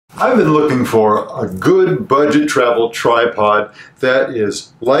I've been looking for a good budget travel tripod that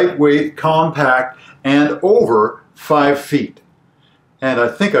is lightweight, compact, and over 5 feet. And I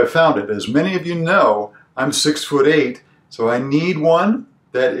think I found it. As many of you know, I'm 6'8", so I need one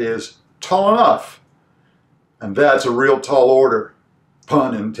that is tall enough. And that's a real tall order,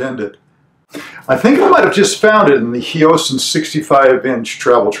 pun intended. I think I might have just found it in the Heosyn 65-inch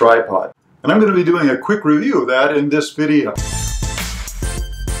travel tripod. And I'm going to be doing a quick review of that in this video.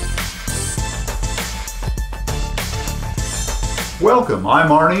 Welcome, I'm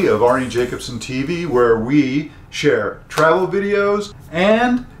Arnie of ArnieJacobsenTV, where we share travel videos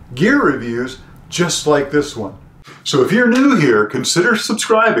and gear reviews just like this one. So if you're new here, consider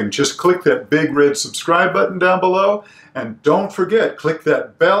subscribing. Just click that big red subscribe button down below, and don't forget, click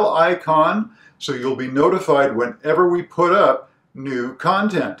that bell icon so you'll be notified whenever we put up new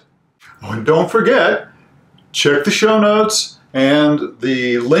content. Oh, and don't forget, check the show notes and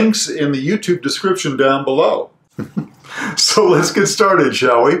the links in the YouTube description down below. So let's get started,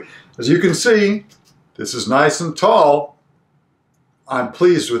 shall we? As you can see, this is nice and tall. I'm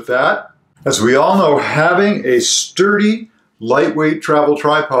pleased with that. As we all know, having a sturdy, lightweight travel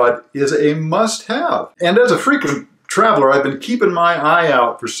tripod is a must-have. And as a frequent traveler, I've been keeping my eye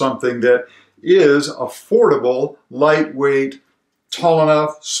out for something that is affordable, lightweight, tall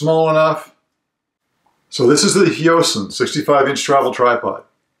enough, small enough. So this is the Heosyn 65-inch travel tripod.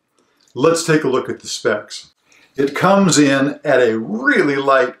 Let's take a look at the specs. It comes in at a really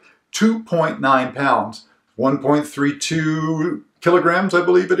light 2.9 pounds, 1.32 kilograms, I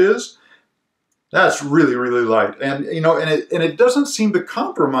believe it is. That's really, really light. And it doesn't seem to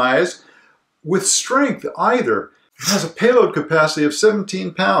compromise with strength either. It has a payload capacity of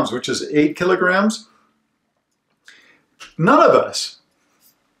 17 pounds, which is 8 kilograms. None of us,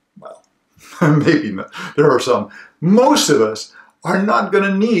 well, maybe not, there are some, most of us are not going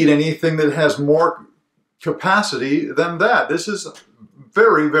to need anything that has more capacity than that. This is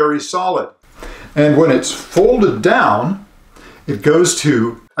very, very solid. And when it's folded down, it goes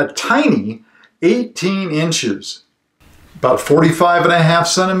to a tiny 18 inches, about 45.5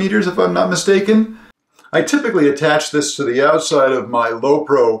 centimeters if I'm not mistaken. I typically attach this to the outside of my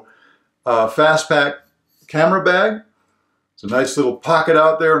Low-Pro Fastpack camera bag. It's a nice little pocket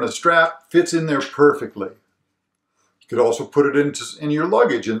out there and a strap fits in there perfectly. You could also put it in your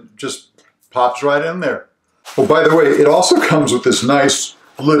luggage and just pops right in there. Oh, by the way, it also comes with this nice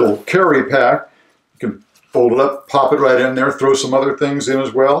little carry pack. You can fold it up, pop it right in there, throw some other things in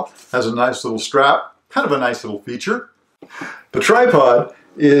as well. Has a nice little strap, kind of a nice little feature. The tripod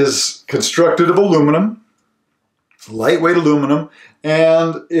is constructed of aluminum, lightweight aluminum,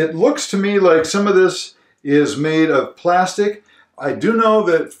 and it looks to me like some of this is made of plastic. I do know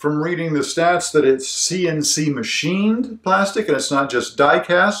that from reading the stats that it's CNC machined plastic and it's not just die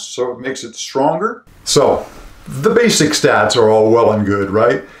cast, so it makes it stronger. So the basic stats are all well and good,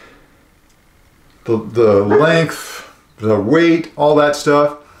 right? The length, the weight, all that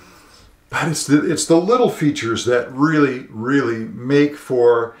stuff. But it's the little features that really, really make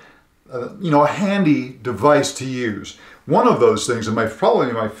for a handy device to use. One of those things, and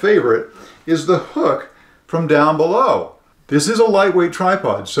probably my favorite, is the hook from down below. This is a lightweight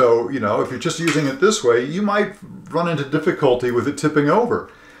tripod, so if you're just using it this way, you might run into difficulty with it tipping over.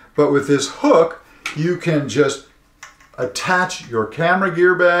 But with this hook, you can just attach your camera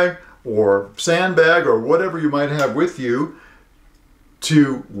gear bag or sandbag or whatever you might have with you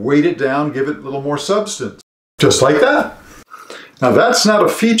to weight it down, give it a little more substance. Just like that. Now that's not a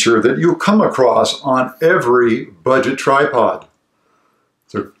feature that you'll come across on every budget tripod.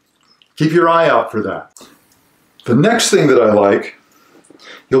 So keep your eye out for that. The next thing that I like,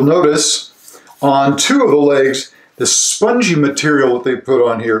 you'll notice on two of the legs, the spongy material that they put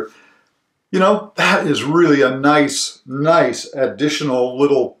on here, that is really a nice additional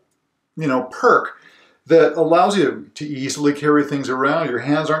little, perk that allows you to easily carry things around. Your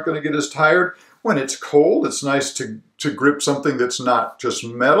hands aren't going to get as tired. When it's cold, it's nice to grip something that's not just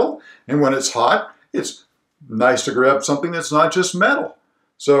metal. And when it's hot, it's nice to grab something that's not just metal.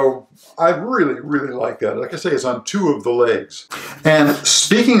 So I really, really like that. Like I say, it's on two of the legs. And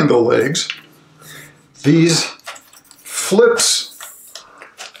speaking of the legs, these flips,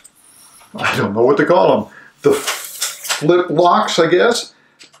 I don't know what to call them. The flip locks, I guess.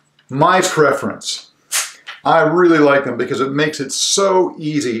 My preference. I really like them because it makes it so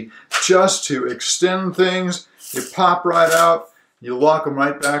easy just to extend things. You pop right out, you lock them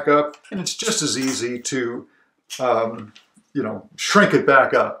right back up, and it's just as easy to shrink it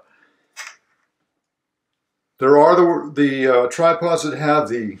back up. There are the tripods that have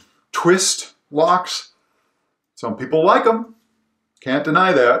the twist locks. Some people like them. Can't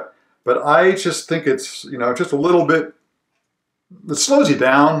deny that. But I just think it's, you know, just a little bit, it slows you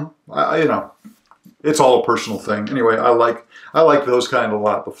down. You know, it's all a personal thing. Anyway, I like those kind a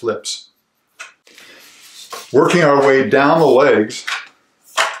lot, the flips. Working our way down the legs,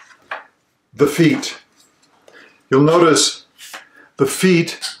 the feet. You'll notice the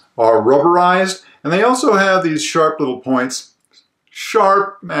feet are rubberized, and they also have these sharp little points.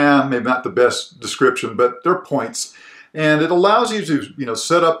 Sharp, maybe not the best description, but they're points. And it allows you to, you know,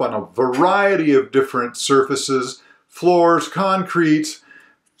 set up on a variety of different surfaces, floors, concrete,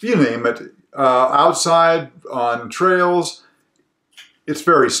 you name it, outside, on trails. It's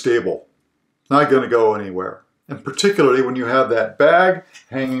very stable. Not going to go anywhere. And particularly when you have that bag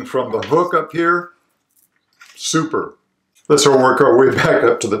hanging from the hook up here, super. Let's work our way back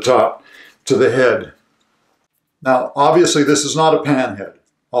up to the top, to the head. Now, obviously this is not a pan head,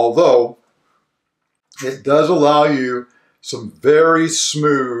 although it does allow you some very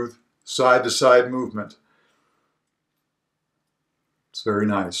smooth side-to-side movement. It's very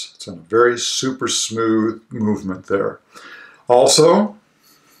nice. It's a very super smooth movement there. Also,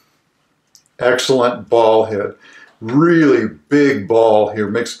 excellent ball head. Really big ball here.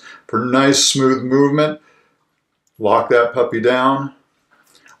 Makes for nice smooth movement. Lock that puppy down.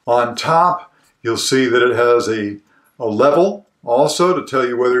 On top, you'll see that it has a level also to tell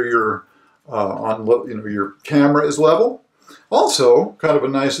you whether you're your camera is level. Also, kind of a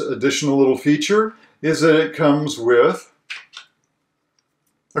nice additional little feature is that it comes with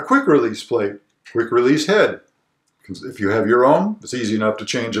a quick release plate, quick release head. If you have your own, it's easy enough to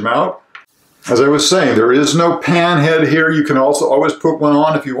change them out. As I was saying, there is no pan head here. You can also always put one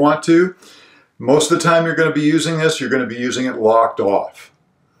on if you want to. Most of the time you're going to be using this, you're going to be using it locked off.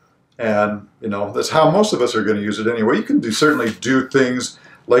 And, you know, that's how most of us are going to use it anyway. You can certainly do things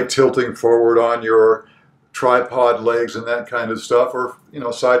like tilting forward on your tripod legs and that kind of stuff, or, you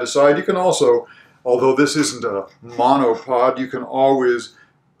know, side to side. You can also, although this isn't a monopod, you can always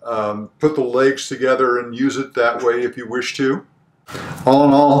put the legs together and use it that way if you wish to. All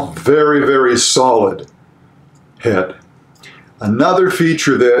in all, very, very solid head. Another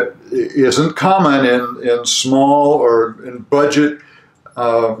feature that isn't common in small or in budget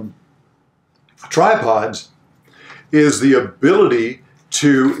tripods is the ability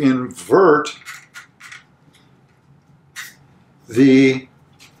to invert the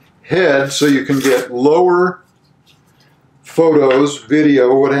head so you can get lower photos,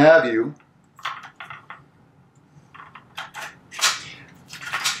 video, what have you.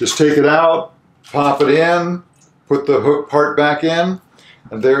 Just take it out, pop it in, put the hook part back in,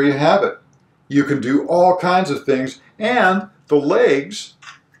 and there you have it. You can do all kinds of things, and the legs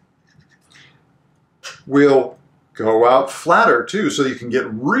will go out flatter too, so you can get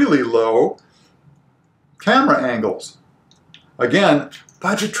really low camera angles. Again,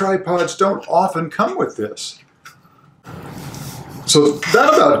 budget tripods don't often come with this. So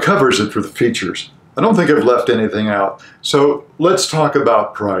that about covers it for the features. I don't think I've left anything out. So let's talk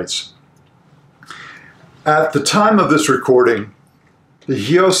about price. At the time of this recording, the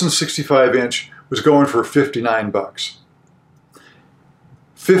Heosyn 65-inch was going for 59 bucks.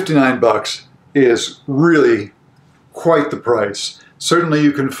 59 bucks is really quite the price. Certainly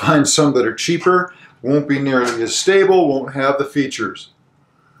you can find some that are cheaper, won't be nearly as stable, won't have the features.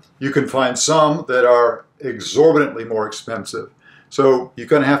 You can find some that are exorbitantly more expensive. So you're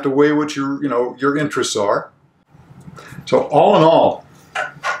going to have to weigh what your interests are. So all in all,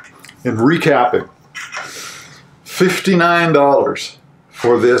 in recapping, $59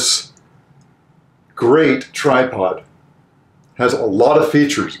 for this great tripod. Has a lot of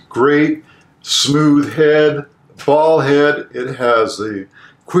features. Great smooth head, ball head. It has the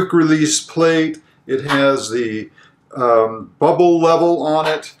quick release plate. It has the bubble level on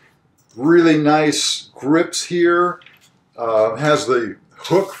it. Really nice grips here. Has the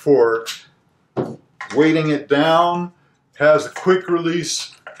hook for weighting it down. Has a quick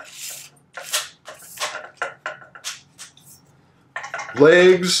release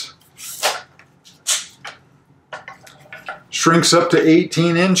legs. Shrinks up to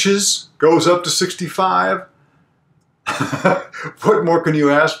 18 inches. Goes up to 65. What more can you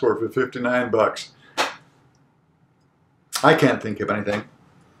ask for 59 bucks? I can't think of anything.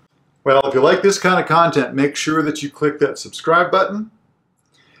 Well, if you like this kind of content, make sure that you click that subscribe button.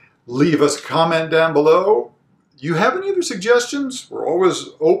 Leave us a comment down below. You have any other suggestions? We're always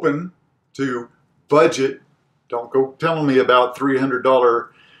open to budget. Don't go telling me about $300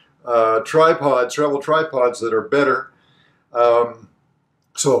 tripods, travel tripods that are better.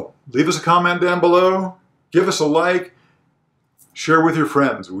 So leave us a comment down below. Give us a like. Share with your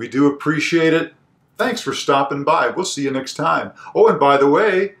friends. We do appreciate it. Thanks for stopping by. We'll see you next time. Oh, and by the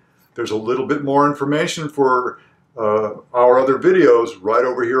way, there's a little bit more information for our other videos right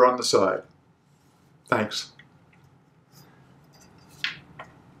over here on the side. Thanks.